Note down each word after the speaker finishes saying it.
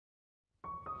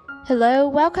Hello,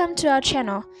 welcome to our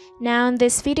channel. Now in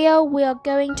this video, we are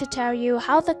going to tell you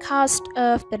how the cast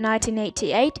of the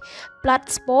 1988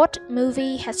 Bloodsport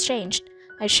movie has changed.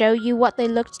 I show you what they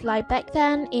looked like back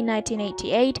then in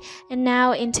 1988 and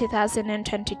now in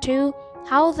 2022,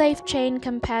 how they've changed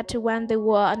compared to when they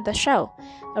were on the show.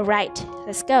 Alright,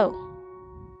 let's go.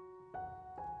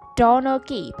 Donald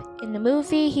Gibb. In the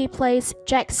movie, he plays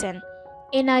Jackson.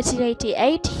 In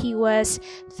 1988, he was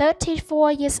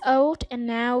 34 years old and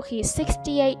now he's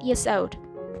 68 years old.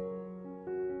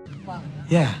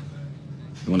 Yeah.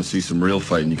 You want to see some real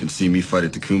fighting, you can see me fight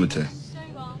at the Kumite.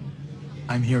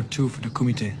 I'm here too for the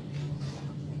Kumite.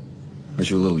 Aren't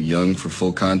you a little young for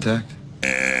full contact?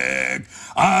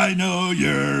 I know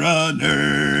you're a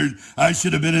nerd. I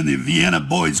should have been in the Vienna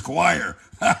Boys Choir.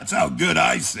 That's how good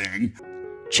I sing.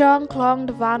 Jean-Claude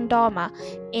Van Damme.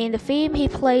 In the film, he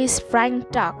plays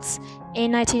Frank Dux.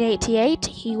 In 1988,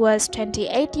 he was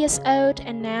 28 years old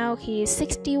and now he is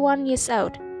 61 years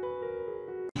old.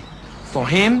 For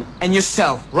him and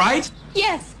yourself, right?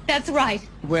 Yes, that's right.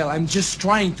 Well, I'm just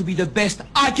trying to be the best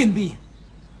I can be.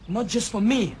 Not just for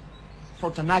me,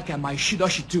 for Tanaka and my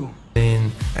Shidoshi too.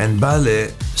 And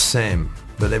ballet, same,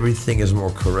 but everything is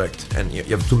more correct and you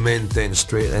have to maintain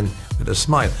straight and with a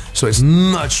smile, so it's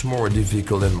much more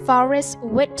difficult than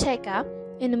Whitaker.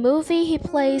 In the movie, he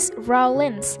plays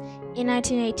Rollins. In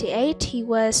 1988, he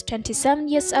was 27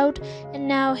 years old and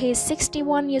now he's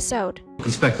 61 years old.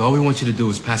 Inspector, all we want you to do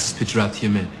is pass this picture out to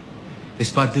your men. They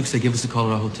spot Dux, they give us a call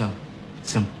at our hotel.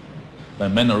 Simple. My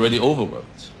men are already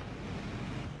overworked.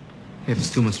 If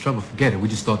it's too much trouble, forget it. We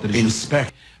just thought that it was...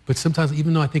 But sometimes,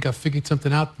 even though I think I figured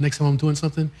something out, next time I'm doing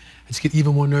something, I just get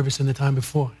even more nervous than the time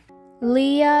before.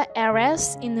 Leah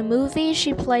Ayres. In the movie,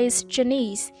 she plays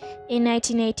Janice. In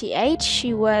 1988,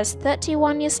 she was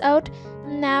 31 years old,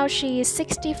 and now she is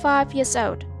 65 years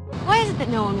old. Why is it that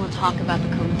no one will talk about the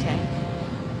Kumite?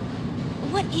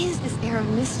 What is this air of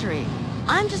mystery?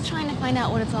 I'm just trying to find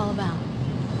out what it's all about.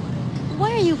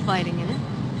 Why are you fighting in it?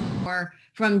 Or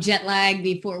from jet lag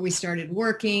before we started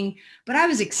working, but I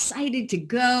was excited to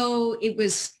go. It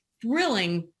was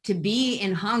thrilling to be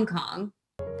in Hong Kong.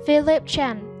 Philip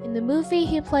Chan. In the movie,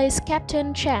 he plays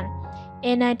Captain Chan.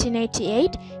 In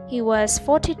 1988, he was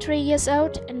 43 years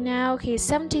old and now he's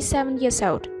 77 years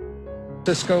old.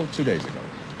 Cisco 2 days ago.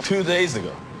 2 days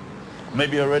ago?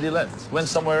 Maybe already left. Went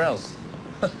somewhere else.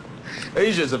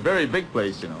 Asia's a very big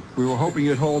place, you know. We were hoping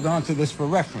you'd hold on to this for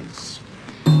reference.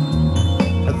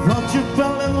 I thought you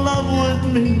fell in love with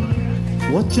me,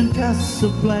 watching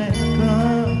Casablanca.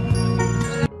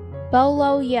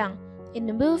 Bolo Yeung. In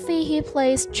the movie, he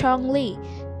plays Chong Li.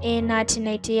 In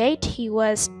 1988, he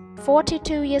was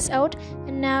 42 years old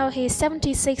and now he's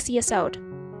 76 years old.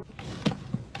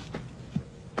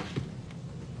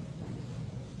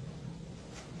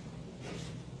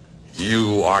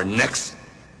 You are next.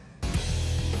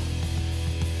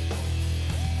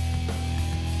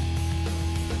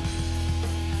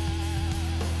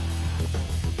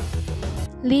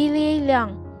 Leah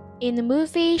Ayres. In the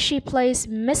movie, she plays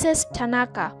Mrs.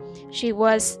 Tanaka. She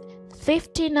was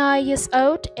 59 years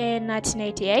old in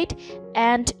 1988,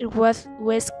 and it was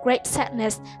with great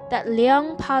sadness that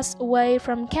Leung passed away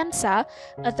from cancer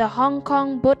at the Hong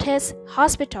Kong Buddhist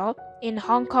Hospital in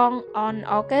Hong Kong on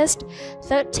August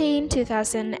 13,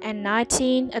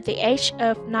 2019 at the age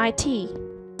of 90.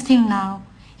 Now,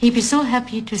 he'd be so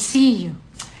happy to see you.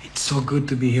 It's so good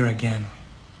to be here again.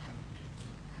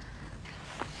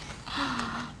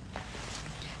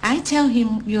 I tell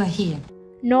him you are here.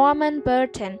 Norman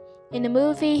Burton. In the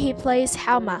movie, he plays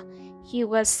Helmer. He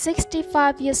was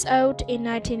 65 years old in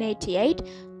 1988,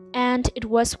 and it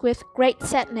was with great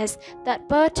sadness that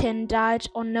Burton died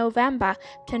on November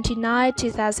 29,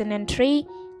 2003,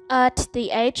 at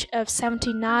the age of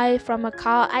 79 from a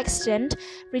car accident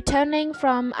returning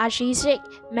from Ajijic,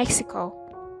 Mexico.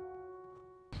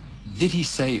 Did he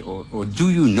say, or do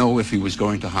you know if he was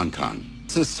going to Hong Kong?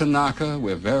 Mrs. Tanaka,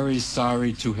 we're very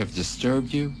sorry to have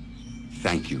disturbed you.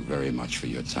 Thank you very much for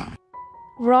your time.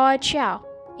 Chiao.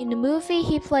 In the movie,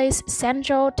 he plays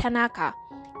Sanjo Tanaka.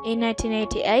 In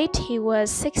 1988, he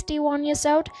was 61 years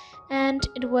old, and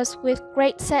it was with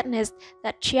great sadness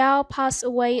that Chiao passed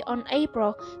away on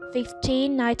April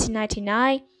 15,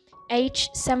 1999,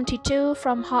 aged 72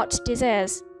 from heart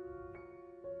disease.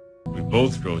 We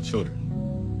both grow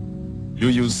children. You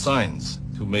use science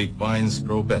to make vines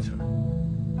grow better.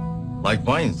 Like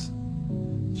vines,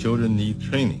 children need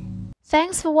training.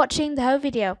 Thanks for watching the whole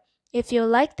video. If you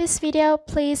like this video,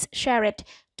 please share it.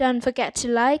 Don't forget to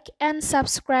like and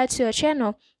subscribe to our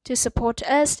channel to support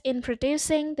us in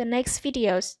producing the next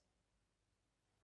videos.